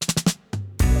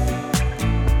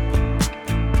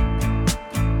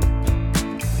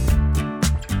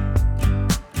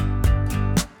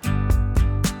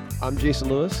I'm Jason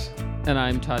Lewis. And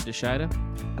I'm Todd DeShida.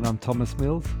 And I'm Thomas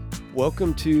Mills.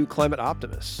 Welcome to Climate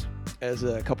Optimists. As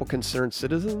a couple concerned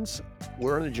citizens,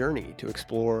 we're on a journey to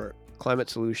explore climate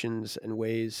solutions and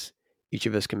ways each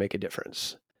of us can make a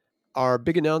difference. Our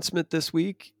big announcement this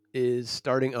week is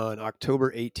starting on October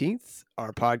 18th.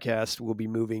 Our podcast will be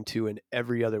moving to an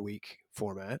every other week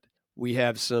format. We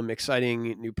have some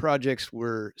exciting new projects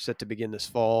we're set to begin this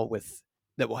fall with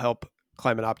that will help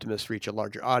climate optimists reach a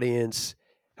larger audience,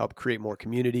 help create more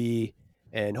community,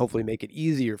 and hopefully make it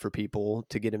easier for people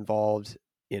to get involved,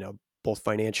 both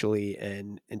financially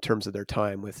and in terms of their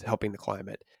time with helping the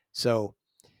climate. So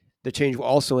the change will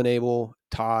also enable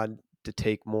Todd to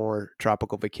take more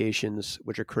tropical vacations,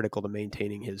 which are critical to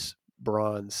maintaining his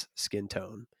bronze skin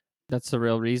tone. That's the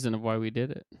real reason of why we did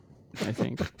it, I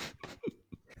think.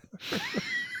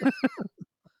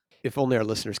 If only our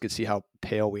listeners could see how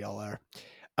pale we all are.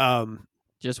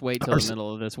 Just wait till the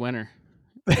middle of this winter,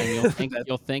 and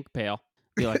you'll think pale.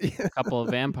 Be like a couple of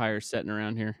vampires sitting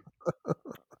around here.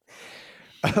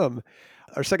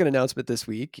 Our second announcement this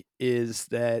week is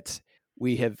that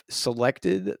we have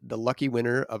selected the lucky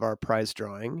winner of our prize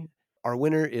drawing. Our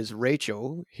winner is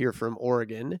Rachel here from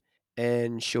Oregon,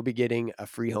 and she'll be getting a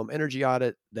free home energy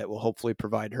audit that will hopefully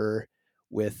provide her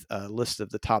with a list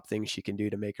of the top things she can do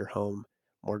to make her home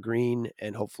more green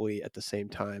and hopefully at the same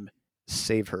time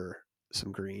save her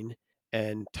some green.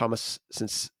 And Thomas,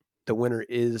 since the winner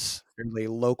is fairly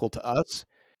local to us,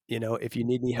 if you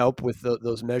need any help with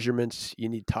those measurements, you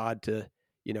need Todd to,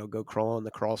 go crawl in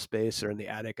the crawl space or in the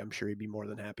attic. I'm sure he'd be more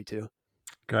than happy to.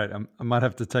 Great. I might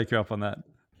have to take you up on that.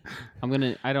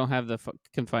 I don't have the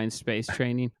confined space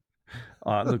training.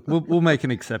 Look, we'll make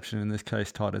an exception in this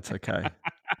case, Todd. It's okay.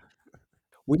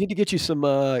 We need to get you some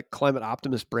Climate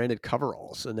Optimist branded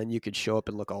coveralls, and then you could show up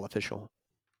and look all official.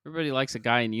 Everybody likes a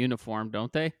guy in uniform,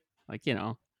 don't they? Like,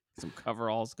 some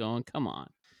coveralls going. Come on.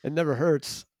 It never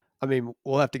hurts. I mean,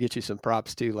 we'll have to get you some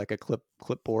props too, like a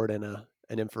clipboard and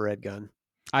an infrared gun.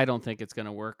 I don't think it's going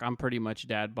to work. I'm pretty much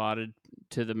dad-botted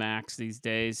to the max these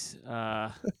days.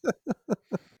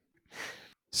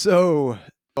 So,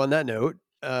 on that note,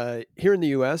 here in the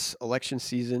U.S., election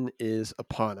season is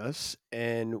upon us,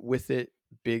 and with it,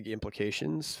 big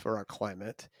implications for our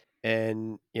climate.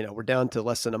 And, we're down to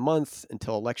less than a month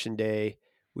until Election Day.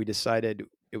 We decided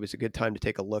it was a good time to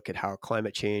take a look at how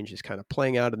climate change is kind of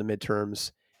playing out in the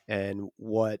midterms and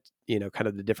what, kind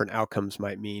of the different outcomes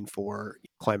might mean for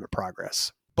climate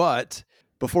progress. But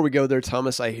before we go there,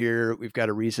 Thomas, I hear we've got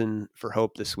a reason for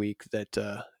hope this week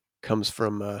that comes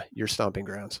from your stomping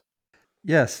grounds.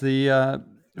 Yes, the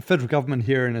federal government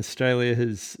here in Australia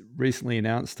has recently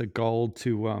announced a goal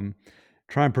to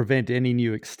try and prevent any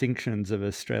new extinctions of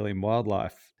Australian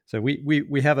wildlife. So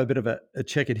we have a bit of a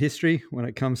checkered history when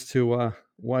it comes to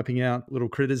wiping out little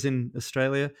critters in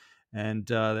Australia, and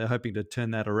they're hoping to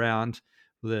turn that around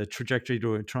with a trajectory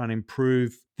to try and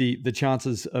improve the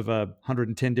chances of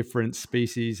 110 different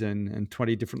species and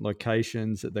 20 different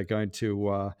locations that they're going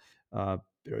to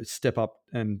step up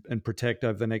and protect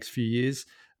over the next few years.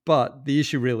 But the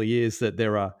issue really is that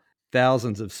there are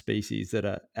thousands of species that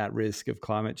are at risk of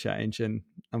climate change. And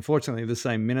unfortunately, the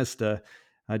same minister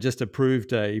just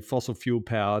approved a fossil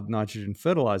fuel-powered nitrogen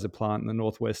fertilizer plant in the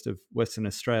northwest of Western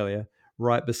Australia,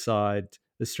 right beside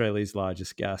Australia's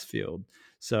largest gas field.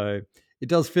 So it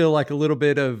does feel like a little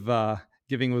bit of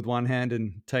giving with one hand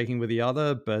and taking with the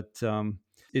other, but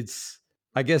it's,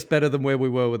 I guess, better than where we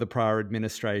were with the prior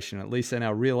administration. At least they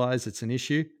now realize it's an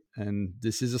issue, and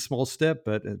this is a small step,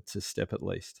 but it's a step at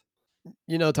least.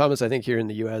 Thomas, I think here in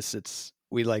the U.S.,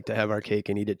 we like to have our cake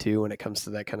and eat it too when it comes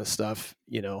to that kind of stuff.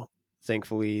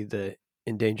 Thankfully, the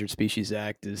Endangered Species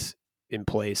Act is in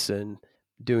place and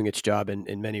doing its job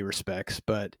in many respects.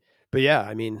 But yeah,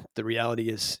 I mean, the reality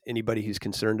is anybody who's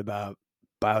concerned about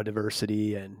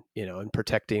biodiversity and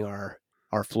protecting our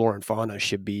flora and fauna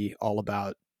should be all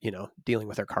about, dealing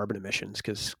with our carbon emissions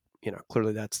because,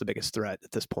 clearly that's the biggest threat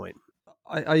at this point.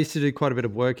 I used to do quite a bit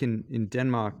of work in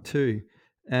Denmark too.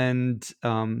 And,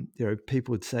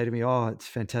 people would say to me, oh, it's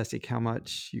fantastic how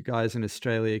much you guys in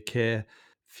Australia care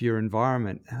for your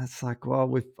environment. And it's like, well,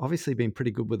 we've obviously been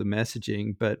pretty good with the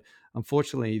messaging, but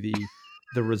unfortunately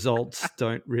the results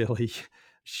don't really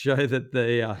show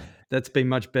that that's been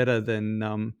much better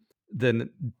than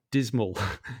dismal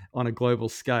on a global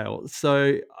scale.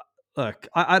 So look,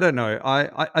 I don't know.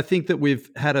 I think that we've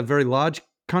had a very large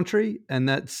country, and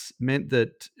that's meant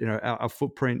that our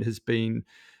footprint has been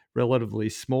relatively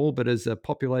small. But as the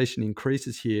population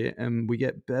increases here, and we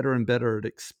get better and better at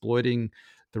exploiting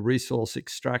the resource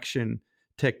extraction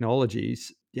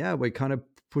technologies, we're kind of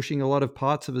pushing a lot of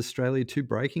parts of Australia to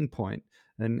breaking point.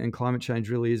 and climate change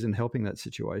really isn't helping that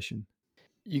situation.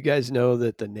 You guys know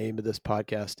that the name of this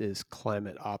podcast is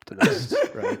Climate Optimists,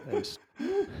 right?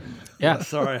 Yeah.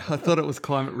 Sorry, I thought it was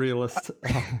Climate Realist.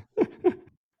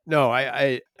 No,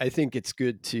 I think it's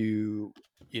good to,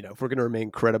 if we're going to remain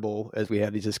credible as we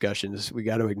have these discussions, we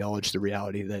got to acknowledge the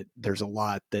reality that there's a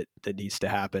lot that needs to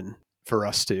happen for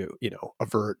us to,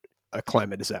 avert a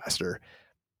climate disaster.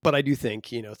 But I do think,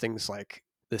 things like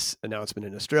this announcement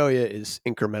in Australia is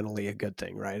incrementally a good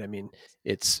thing, right? I mean,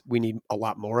 we need a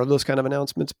lot more of those kind of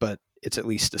announcements, but it's at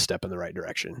least a step in the right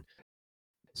direction.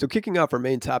 So kicking off our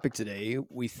main topic today,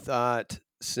 we thought,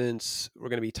 since we're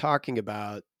going to be talking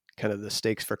about kind of the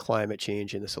stakes for climate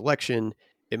change in this election,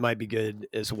 it might be good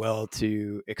as well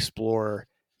to explore,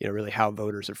 really how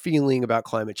voters are feeling about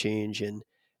climate change and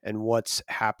what's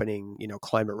happening,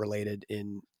 climate related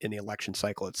in the election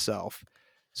cycle itself.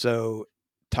 So,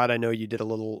 Todd, I know you did a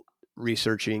little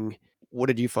researching. What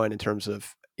did you find in terms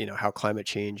of, how climate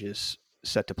change is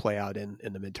set to play out in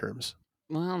the midterms?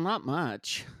 Well, not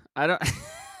much. I don't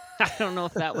I don't know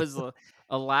if that was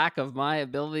a lack of my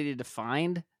ability to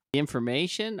find the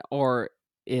information, or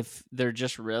if they're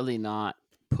just really not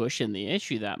pushing the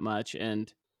issue that much,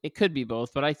 and it could be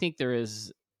both, but I think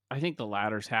I think the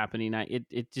latter's happening.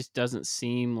 It just doesn't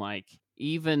seem like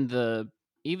even the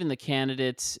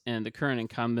candidates and the current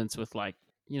incumbents with, like,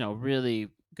 really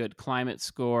good climate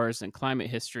scores and climate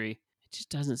history, it just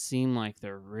doesn't seem like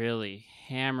they're really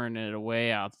hammering it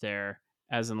away out there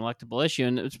as an electable issue.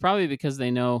 And it's probably because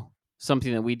they know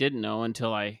something that we didn't know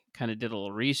until I kind of did a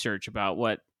little research about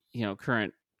what,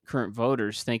 current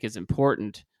voters think is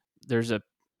important. There's a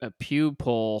Pew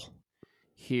poll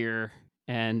here,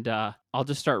 and I'll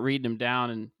just start reading them down,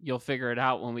 and you'll figure it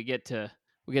out when we get to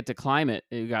climate.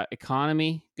 We've got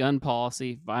economy, gun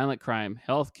policy, violent crime,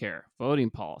 healthcare, voting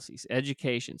policies,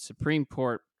 education, Supreme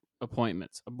Court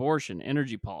appointments, abortion,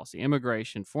 energy policy,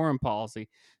 immigration, foreign policy,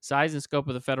 size and scope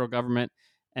of the federal government,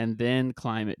 and then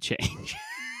climate change.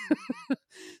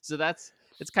 So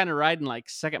it's kind of riding like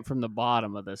second from the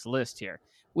bottom of this list here,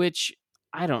 which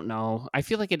I don't know. I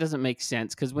feel like it doesn't make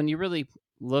sense, because when you really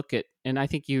look at, and I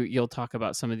think you'll talk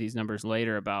about some of these numbers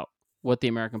later about what the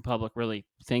American public really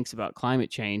thinks about climate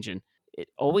change, and it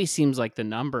always seems like the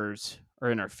numbers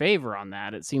are in our favor on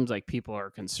that. It seems like people are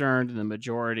concerned, and the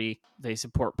majority, they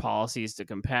support policies to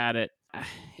combat it.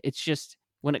 It's just,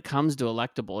 when it comes to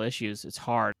electable issues, it's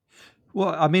hard.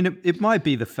 Well, I mean, it might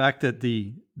be the fact that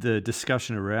the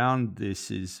discussion around this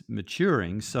is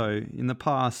maturing. So in the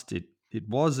past, it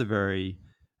was a very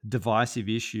divisive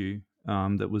issue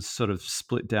that was sort of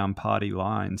split down party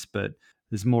lines, but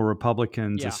there's more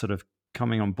Republicans are sort of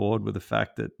coming on board with the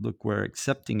fact that, look, we're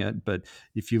accepting it. But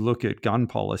if you look at gun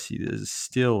policy, there's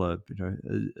still a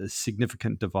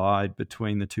significant divide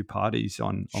between the two parties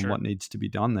on what needs to be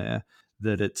done there.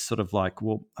 That it's sort of like,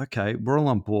 well, okay, we're all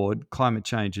on board. Climate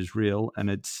change is real, and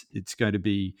it's going to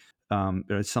be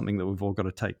something that we've all got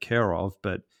to take care of.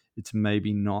 But it's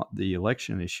maybe not the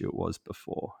election issue it was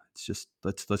before. It's just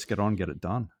let's get on, get it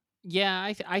done.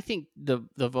 Yeah, I think the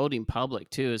voting public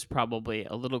too is probably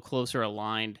a little closer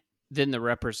aligned than the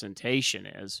representation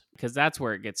is, because that's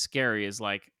where it gets scary. Is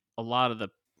like a lot of the,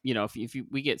 if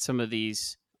we get some of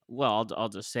these, well, I'll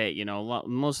just say it,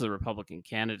 most of the Republican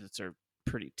candidates are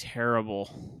pretty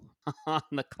terrible on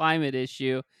the climate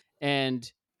issue,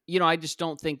 and I just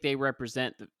don't think they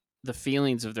represent the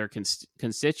feelings of their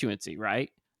constituency, right?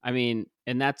 I mean,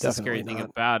 and that's Definitely the scary thing not.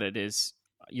 about it is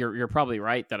you're probably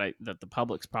right that the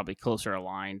public's probably closer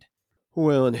aligned.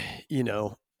 Well, and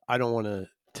I don't want to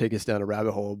take us down a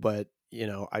rabbit hole, but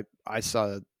I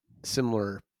saw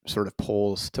similar sort of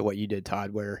polls to what you did,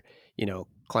 Todd, where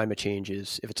climate change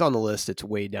is, if it's on the list, it's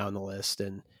way down the list,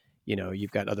 and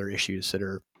you've got other issues that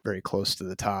are very close to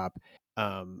the top.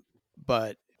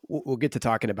 But we'll get to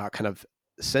talking about kind of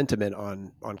sentiment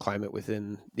on climate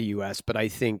within the U.S. But I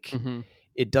think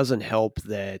it doesn't help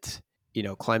that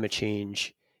climate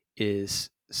change is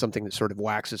something that sort of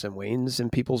waxes and wanes in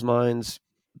people's minds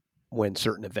when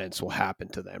certain events will happen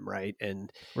to them, right?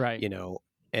 And Right.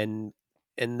 And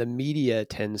the media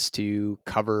tends to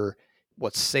cover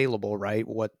what's saleable, right?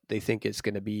 What they think is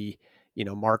going to be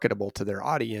marketable to their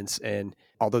audience. And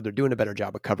although they're doing a better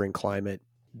job of covering climate,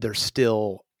 there's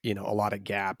still a lot of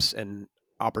gaps and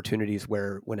opportunities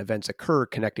where, when events occur,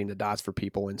 connecting the dots for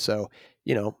people. And so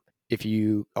if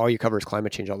all you cover is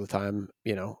climate change all the time,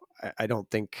 I don't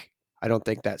think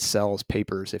that sells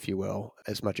papers, if you will,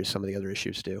 as much as some of the other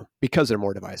issues do, because they're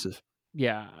more divisive.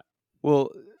 Yeah.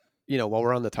 Well, while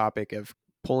we're on the topic of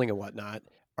polling and whatnot,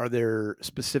 are there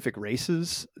specific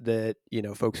races that,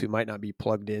 folks who might not be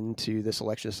plugged into this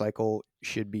election cycle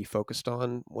should be focused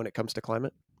on when it comes to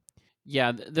climate?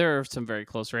 Yeah, there are some very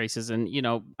close races, and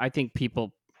I think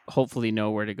people hopefully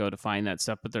know where to go to find that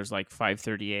stuff. But there's like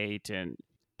 538, and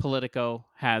Politico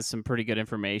has some pretty good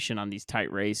information on these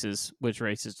tight races, which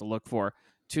races to look for.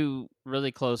 Two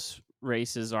really close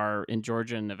races are in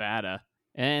Georgia and Nevada,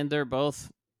 and they're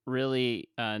both really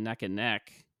neck and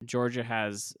neck. Georgia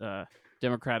has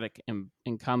Democratic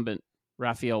incumbent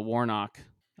Raphael Warnock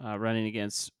running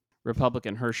against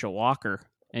Republican Herschel Walker,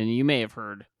 and you may have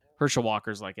heard Herschel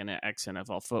Walker's like an ex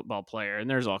NFL football player, and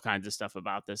there's all kinds of stuff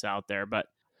about this out there. But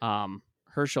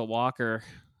Herschel Walker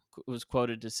was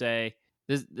quoted to say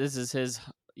this is his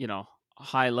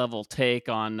high level take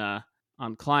on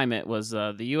climate was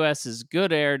the U.S.'s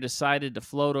good air decided to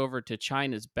float over to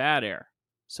China's bad air.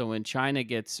 So when China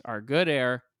gets our good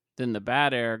air, then the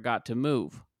bad air got to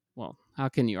move. Well, how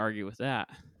can you argue with that?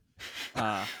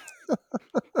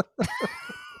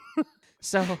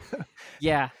 So,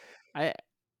 yeah,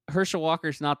 Herschel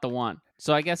Walker's not the one.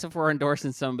 So I guess if we're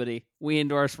endorsing somebody, we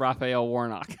endorse Raphael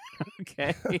Warnock.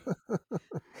 Okay.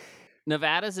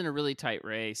 Nevada's in a really tight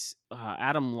race.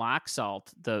 Adam Laxalt,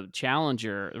 the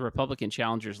Republican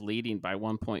challenger, is leading by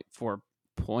 1.4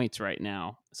 points right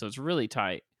now. So it's really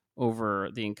tight over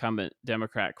the incumbent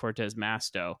Democrat Cortez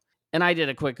Masto. And I did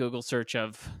a quick Google search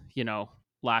of,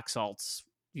 Laxalt's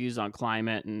views on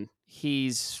climate, and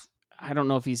I don't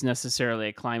know if he's necessarily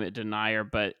a climate denier,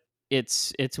 but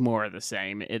it's more of the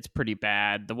same. It's pretty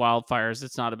bad. The wildfires,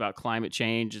 it's not about climate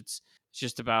change. It's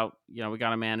just about, we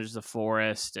got to manage the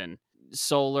forest, and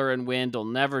solar and wind will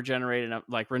never generate enough,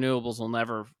 like renewables will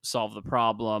never solve the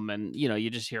problem. And, you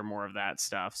just hear more of that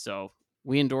stuff. So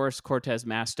we endorse Cortez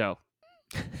Masto.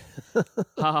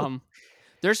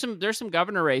 There's some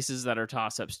governor races that are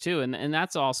toss-ups too. And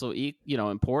that's also,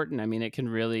 important. I mean, it can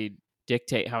really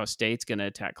dictate how a state's going to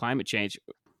attack climate change.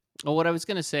 Well, what I was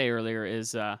going to say earlier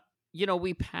is,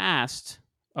 we passed,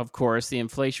 of course, the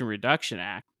Inflation Reduction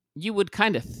Act. You would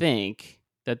kind of think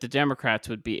that the Democrats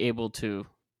would be able to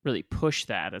really push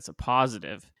that as a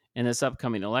positive in this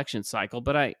upcoming election cycle.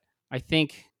 But I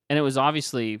think, and it was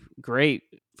obviously great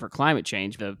for climate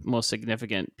change, the most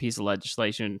significant piece of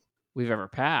legislation we've ever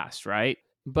passed, right?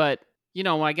 But,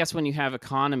 I guess when you have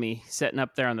economy sitting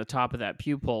up there on the top of that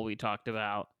Pew poll we talked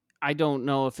about, I don't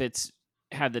know if it's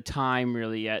had the time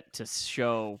really yet to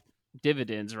show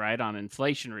dividends, right, on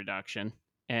inflation reduction.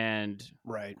 And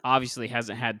right, obviously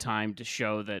hasn't had time to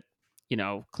show that,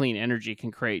 clean energy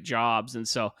can create jobs. And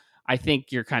so I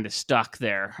think you're kind of stuck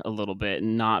there a little bit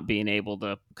and not being able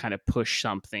to kind of push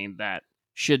something that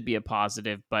should be a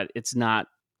positive, but it's not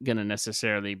going to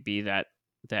necessarily be that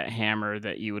hammer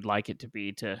that you would like it to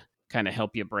be to kind of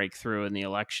help you break through in the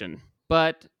election.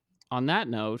 But on that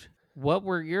note, what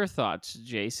were your thoughts,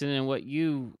 Jason, and what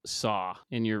you saw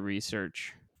in your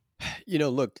research?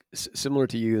 Look, similar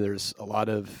to you, there's a lot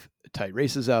of tight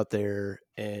races out there.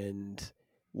 And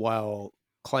while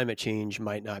climate change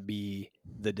might not be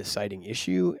the deciding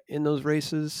issue in those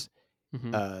races,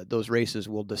 those races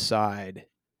will decide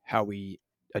how we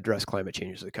address climate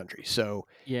change as a country. So,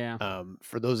 yeah,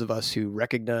 for those of us who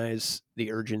recognize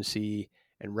the urgency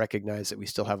and recognize that we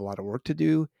still have a lot of work to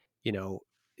do,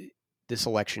 this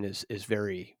election is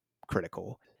very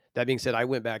critical. That being said, I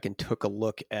went back and took a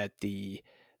look at the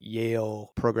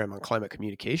Yale Program on Climate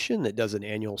Communication that does an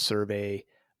annual survey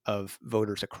of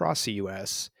voters across the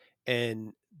U.S.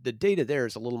 And the data there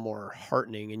is a little more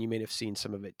heartening, and you may have seen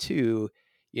some of it too.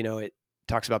 It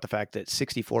talks about the fact that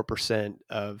 64%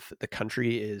 of the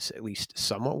country is at least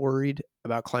somewhat worried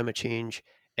about climate change,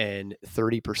 and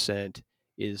 30%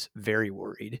 is very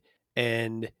worried.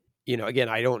 And, again,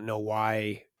 I don't know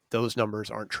why those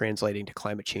numbers aren't translating to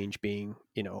climate change being,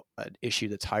 an issue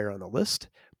that's higher on the list,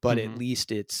 but at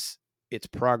least it's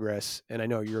progress. And I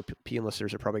know European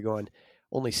listeners are probably going,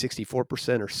 only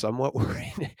 64% are somewhat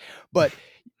worried, but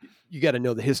you got to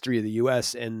know the history of the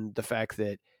US and the fact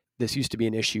that this used to be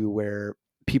an issue where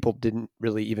people didn't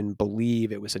really even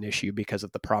believe it was an issue because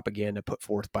of the propaganda put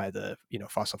forth by the,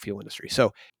 fossil fuel industry.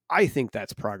 So I think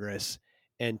that's progress.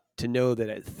 And to know that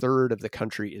a third of the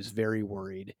country is very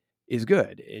worried is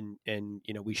good. And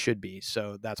we should be.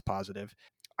 So that's positive.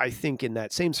 I think in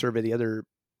that same survey, the other,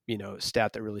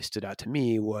 stat that really stood out to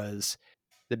me was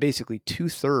that basically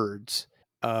 2/3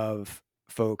 of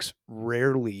folks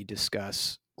rarely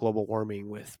discuss global warming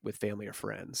with family or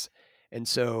friends. And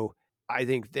so I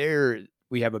think there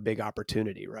we have a big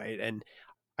opportunity, right? And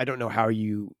I don't know how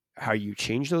you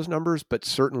change those numbers, but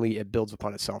certainly it builds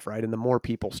upon itself, right? And the more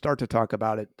people start to talk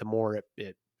about it, the more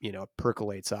it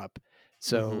percolates up.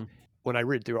 So when I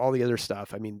read through all the other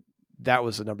stuff, I mean, that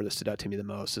was the number that stood out to me the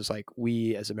most, is like,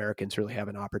 we as Americans really have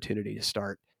an opportunity to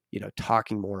start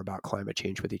talking more about climate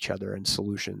change with each other and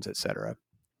solutions, et cetera.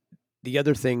 The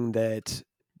other thing that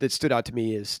stood out to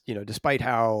me is, despite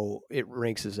how it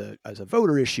ranks as a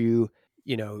voter issue,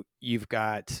 you've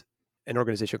got an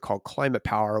organization called Climate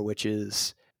Power, which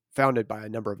is founded by a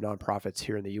number of nonprofits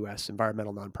here in the U.S.,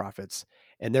 environmental nonprofits,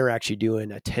 and they're actually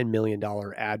doing a $10 million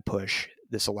ad push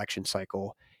this election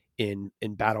cycle in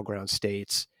battleground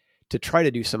states to try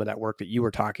to do some of that work that you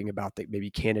were talking about that maybe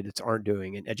candidates aren't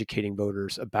doing, and educating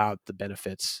voters about the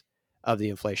benefits of the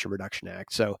Inflation Reduction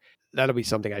Act. So that'll be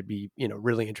something I'd be,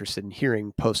 really interested in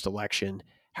hearing post-election,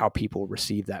 how people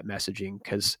receive that messaging.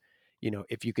 Because,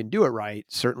 if you can do it right,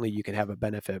 certainly you can have a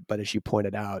benefit. But as you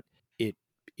pointed out, it,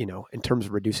 in terms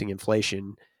of reducing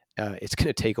inflation, it's going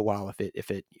to take a while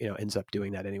if it ends up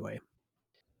doing that anyway.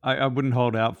 I wouldn't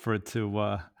hold out for it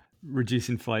to reduce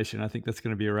inflation. I think that's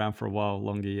going to be around for a while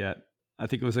longer yet. I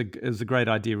think it was a great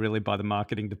idea, really, by the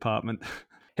marketing department.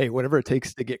 Hey, whatever it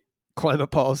takes to get climate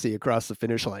policy across the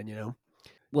finish line,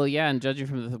 Well, yeah, and judging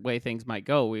from the way things might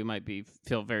go, we might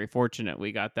feel very fortunate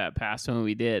we got that passed when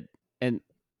we did.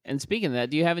 And speaking of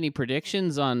that, do you have any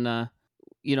predictions on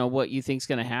what you think's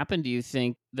going to happen? Do you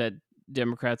think that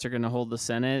Democrats are going to hold the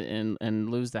Senate and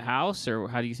lose the House, or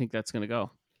how do you think that's going to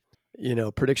go?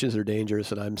 Predictions are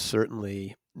dangerous, and I'm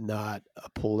certainly not a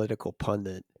political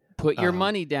pundit. Put your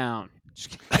money down.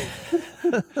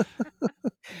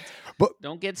 But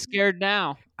don't get scared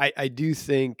now. I do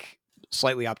think,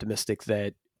 slightly optimistic,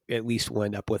 that at least we'll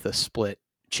end up with a split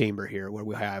chamber here, where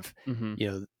we'll have,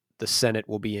 the Senate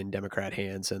will be in Democrat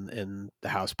hands, and the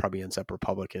House probably ends up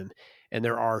Republican. And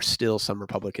there are still some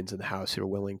Republicans in the House who are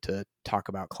willing to talk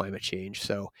about climate change.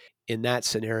 So in that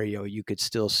scenario, you could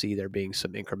still see there being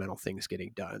some incremental things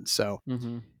getting done. So,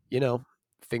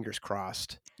 fingers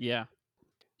crossed. Yeah.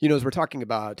 As we're talking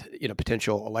about,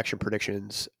 potential election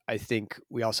predictions, I think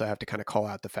we also have to kind of call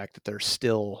out the fact that there's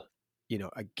still,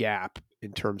 a gap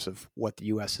in terms of what the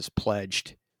U.S. has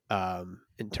pledged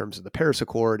in terms of the Paris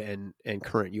Accord and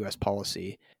current U.S.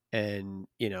 policy. And,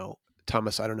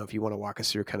 Thomas, I don't know if you want to walk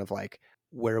us through kind of like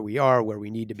where we are, where we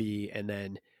need to be, and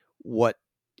then what,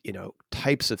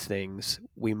 types of things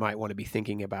we might want to be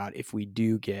thinking about if we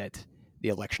do get the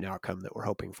election outcome that we're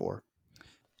hoping for.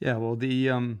 Yeah, well,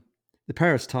 the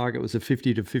Paris target was a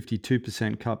 50 to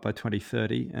 52% cut by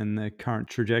 2030, and the current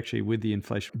trajectory with the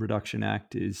Inflation Reduction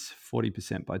Act is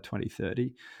 40% by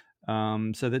 2030.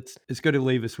 So it's going to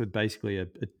leave us with basically a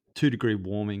 2-degree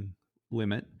warming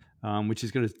limit, which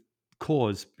is going to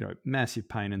cause massive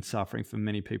pain and suffering for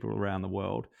many people around the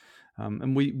world.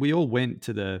 And we all went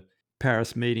to the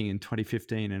Paris meeting in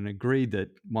 2015 and agreed that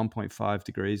 1.5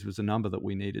 degrees was a number that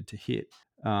we needed to hit.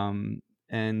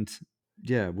 And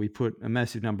yeah, we put a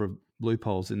massive number of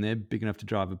loopholes in there, big enough to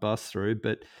drive a bus through.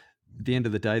 But at the end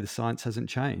of the day, the science hasn't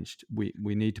changed. We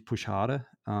need to push harder,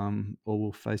 or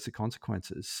we'll face the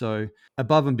consequences. So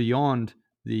above and beyond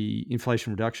the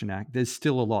Inflation Reduction Act, there's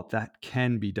still a lot that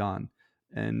can be done.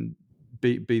 And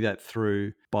be that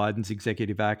through Biden's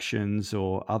executive actions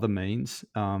or other means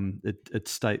at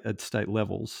state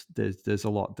levels, there's a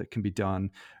lot that can be done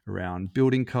around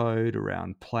building code,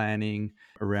 around planning,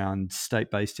 around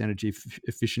state-based energy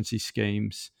efficiency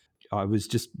schemes. I was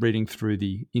just reading through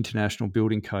the International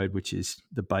Building Code, which is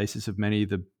the basis of many of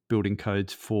the building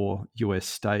codes for US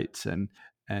states, and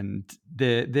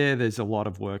there's a lot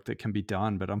of work that can be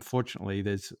done, but unfortunately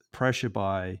there's pressure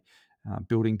by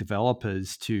building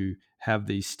developers to have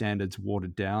these standards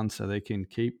watered down so they can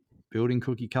keep building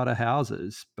cookie cutter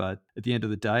houses. But at the end of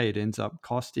the day, it ends up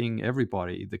costing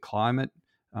everybody, the climate,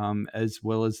 as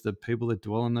well as the people that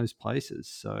dwell in those places.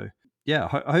 So yeah,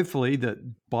 hopefully that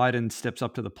Biden steps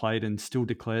up to the plate and still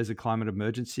declares a climate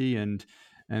emergency and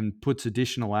puts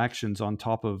additional actions on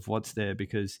top of what's there,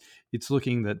 because it's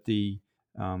looking that the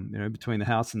between the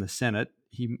House and the Senate,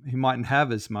 he mightn't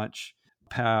have as much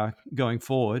power going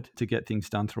forward to get things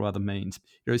done through other means.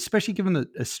 Especially given that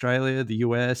Australia, the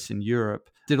US, and Europe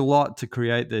did a lot to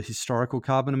create the historical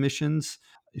carbon emissions.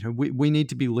 We need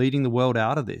to be leading the world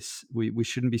out of this. We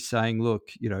shouldn't be saying,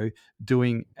 look,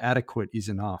 doing adequate is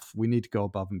enough. We need to go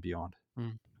above and beyond.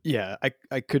 Yeah,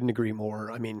 I couldn't agree more.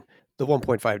 I mean, the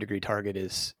 1.5 degree target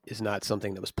is not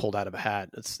something that was pulled out of a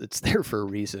hat. It's there for a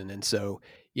reason. And so,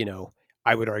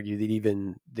 I would argue that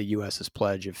even the US's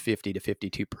pledge of 50 to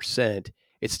 52%,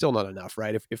 it's still not enough,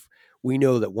 right? If we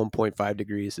know that 1.5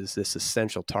 degrees is this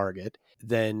essential target,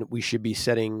 then we should be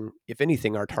setting, if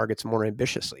anything, our targets more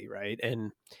ambitiously, right?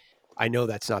 And I know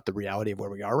that's not the reality of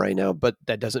where we are right now, but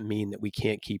that doesn't mean that we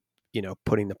can't keep,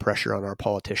 putting the pressure on our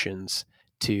politicians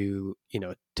to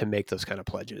make those kind of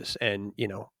pledges. And,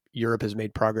 Europe has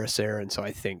made progress there. And so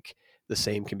I think the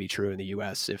same can be true in the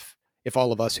US. if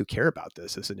all of us who care about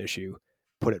this as an issue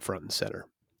put it front and center.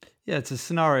 Yeah, it's a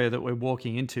scenario that we're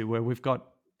walking into where we've got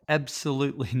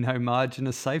absolutely no margin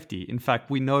of safety. In fact,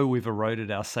 we know we've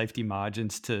eroded our safety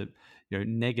margins to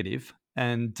negative,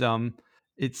 and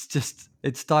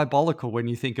it's diabolical when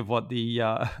you think of what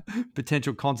the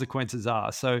potential consequences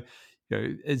are. So,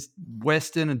 as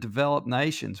Western and developed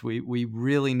nations, we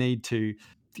really need to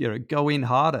go in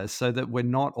harder so that we're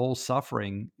not all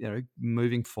suffering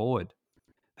moving forward.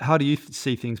 How do you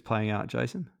see things playing out,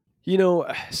 Jason?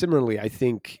 Similarly, I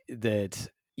think that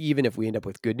even if we end up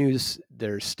with good news,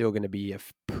 there's still going to be a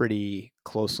pretty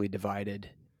closely divided,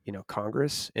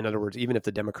 Congress. In other words, even if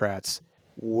the Democrats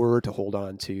were to hold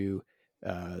on to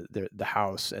the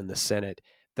House and the Senate,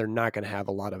 they're not going to have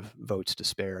a lot of votes to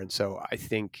spare. And so I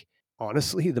think,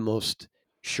 honestly, the most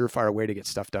surefire way to get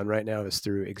stuff done right now is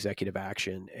through executive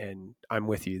action. And I'm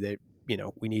with you that,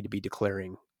 we need to be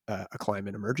declaring a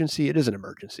climate emergency. It is an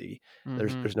emergency.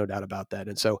 Mm-hmm. There's no doubt about that.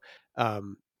 And so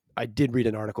I did read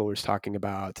an article where it was talking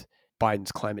about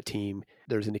Biden's climate team.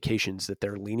 There's indications that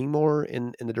they're leaning more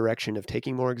in the direction of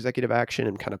taking more executive action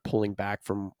and kind of pulling back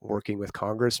from working with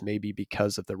Congress, maybe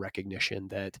because of the recognition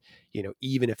that,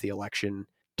 even if the election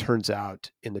turns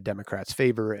out in the Democrats'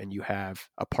 favor and you have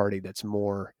a party that's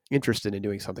more interested in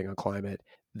doing something on climate,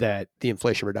 that the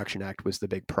Inflation Reduction Act was the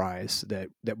big prize that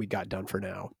we got done for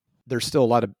now. There's still a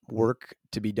lot of work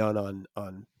to be done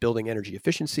on building energy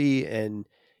efficiency, and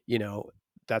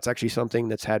that's actually something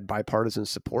that's had bipartisan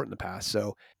support in the past.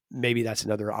 So maybe that's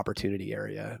another opportunity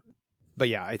area. But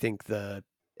yeah, I think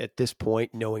at this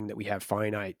point, knowing that we have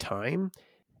finite time,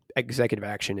 executive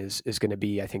action is going to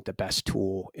be, I think, the best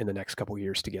tool in the next couple of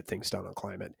years to get things done on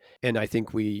climate. And I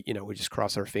think we just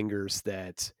cross our fingers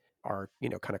that our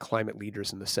kind of climate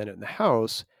leaders in the Senate and the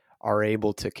House are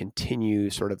able to continue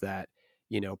sort of that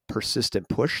persistent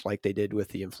push like they did with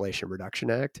the Inflation Reduction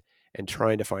Act and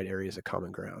trying to find areas of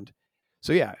common ground.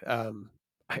 So yeah,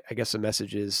 I guess the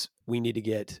message is we need to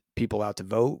get people out to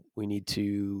vote. We need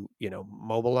to,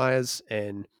 mobilize,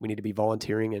 and we need to be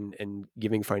volunteering and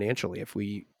giving financially if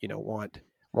we,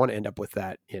 want to end up with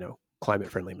that,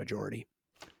 climate friendly majority.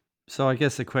 So I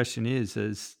guess the question is,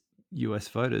 as US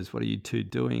voters, what are you two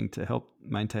doing to help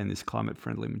maintain this climate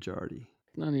friendly majority?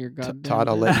 None of your goddamn Todd,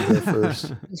 I'll let you go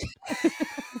first.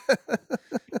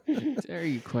 Dare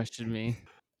you question me?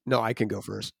 No, I can go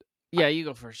first. Yeah, you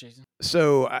go first, Jason.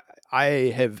 So I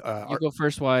have. You go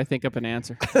first while I think up an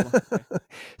answer.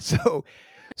 So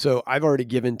I've already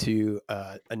given to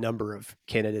a number of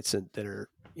candidates that are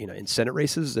in Senate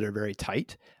races that are very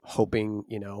tight, hoping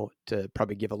to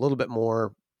probably give a little bit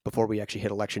more before we actually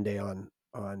hit Election Day on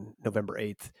November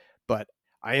 8th. But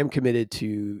I am committed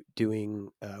to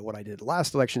doing what I did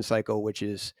last election cycle, which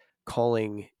is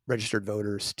calling registered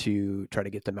voters to try to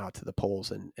get them out to the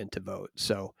polls and to vote.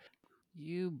 So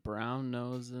you brown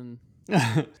nosing.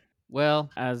 Well,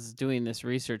 as doing this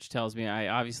research tells me, I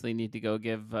obviously need to go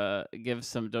give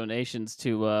some donations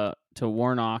to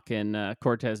Warnock and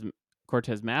Cortez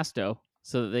Masto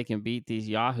so that they can beat these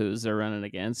yahoos they're running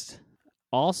against.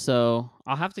 Also,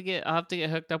 I'll have to get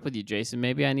hooked up with you, Jason.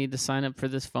 Maybe I need to sign up for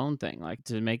this phone thing, like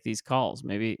to make these calls.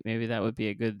 Maybe that would be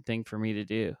a good thing for me to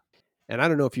do. And I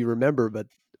don't know if you remember, but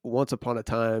once upon a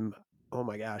time, oh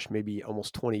my gosh, maybe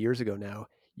almost 20 years ago now,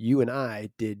 you and I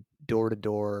did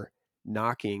door-to-door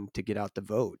knocking to get out the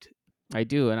vote. I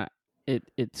do, and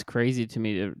it's crazy to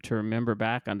me to remember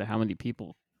back onto how many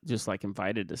people just like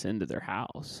invited us into their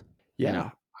house. Yeah.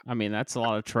 I mean, that's a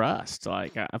lot of trust.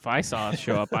 Like, if I saw us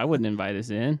show up, I wouldn't invite us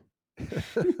in.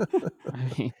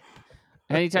 I mean,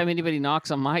 anytime anybody knocks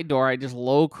on my door, I just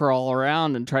low crawl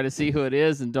around and try to see who it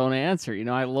is and don't answer.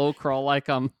 I low crawl like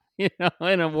I'm, in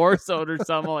a war zone or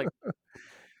something. Like,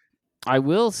 I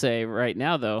will say right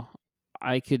now, though,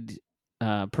 I could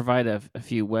provide a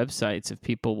few websites if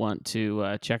people want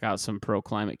to check out some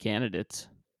pro-climate candidates.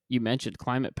 You mentioned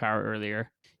Climate Power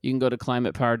earlier. You can go to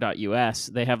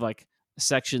climatepower.us. They have like a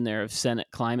section there of Senate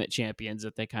climate champions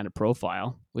that they kind of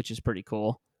profile, which is pretty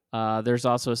cool. There's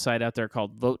also a site out there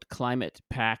called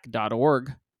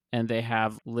voteclimatepac.org, and they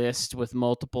have lists with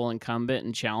multiple incumbent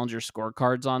and challenger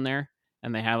scorecards on there.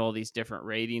 And they have all these different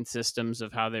rating systems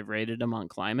of how they've rated them on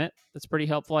climate. That's pretty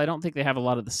helpful. I don't think they have a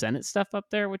lot of the Senate stuff up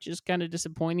there, which is kind of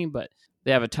disappointing, but they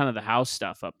have a ton of the House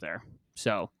stuff up there.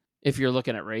 So if you're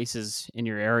looking at races in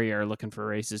your area or looking for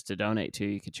races to donate to,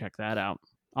 you can check that out.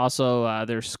 Also,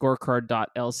 there's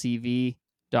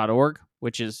scorecard.lcv.org,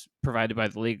 which is provided by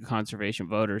the League of Conservation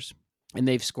Voters. And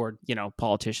they've scored,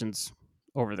 politicians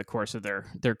over the course of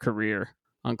their career.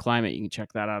 on climate, you can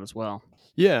check that out as well.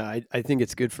 Yeah, I think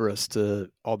it's good for us to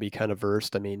all be kind of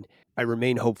versed. I mean, I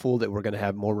remain hopeful that we're going to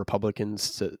have more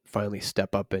Republicans to finally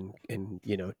step up and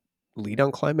lead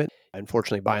on climate.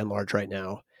 Unfortunately, by and large right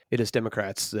now, it is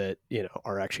Democrats that,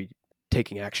 are actually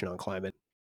taking action on climate.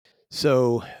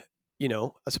 So,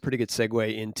 that's a pretty good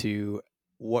segue into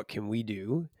what can we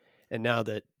do. And now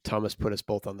that Thomas put us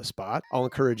both on the spot, I'll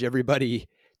encourage everybody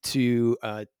to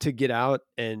get out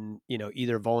and,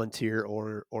 either volunteer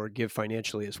or give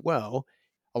financially as well.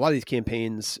 A lot of these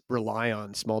campaigns rely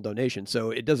on small donations,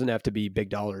 so it doesn't have to be big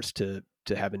dollars to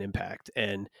have an impact.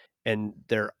 And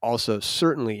they're also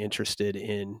certainly interested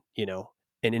in, in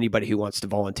anybody who wants to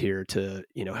volunteer to,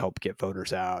 help get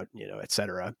voters out, et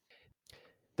cetera.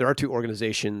 There are 2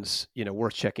 organizations,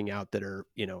 worth checking out that are,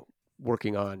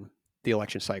 working on the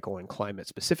election cycle and climate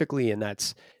specifically, and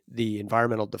that's the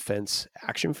Environmental Defense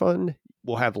Action Fund.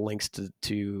 We'll have links to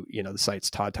the sites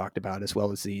Todd talked about, as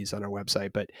well as these on our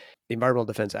website. But the Environmental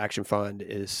Defense Action Fund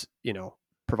is,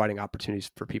 providing opportunities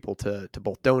for people to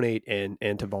both donate and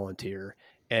to volunteer.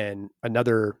 And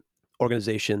another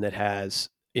organization that has,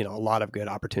 a lot of good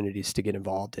opportunities to get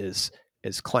involved is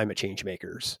Climate Change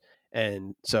Makers.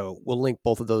 And so we'll link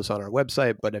both of those on our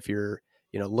website. But if you're,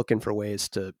 looking for ways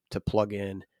to plug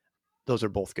in, those are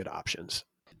both good options.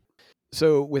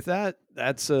 So with that,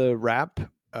 that's a wrap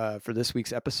for this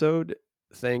week's episode.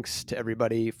 Thanks to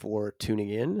everybody for tuning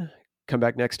in. Come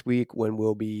back next week when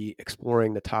we'll be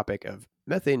exploring the topic of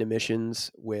methane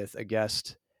emissions with a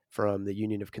guest from the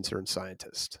Union of Concerned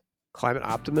Scientists. Climate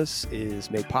Optimists is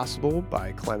made possible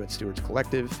by Climate Stewards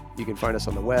Collective. You can find us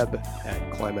on the web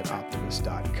at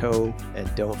climateoptimist.co.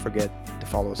 And don't forget to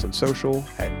follow us on social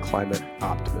at Climate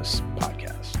Optimists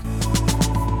Podcast.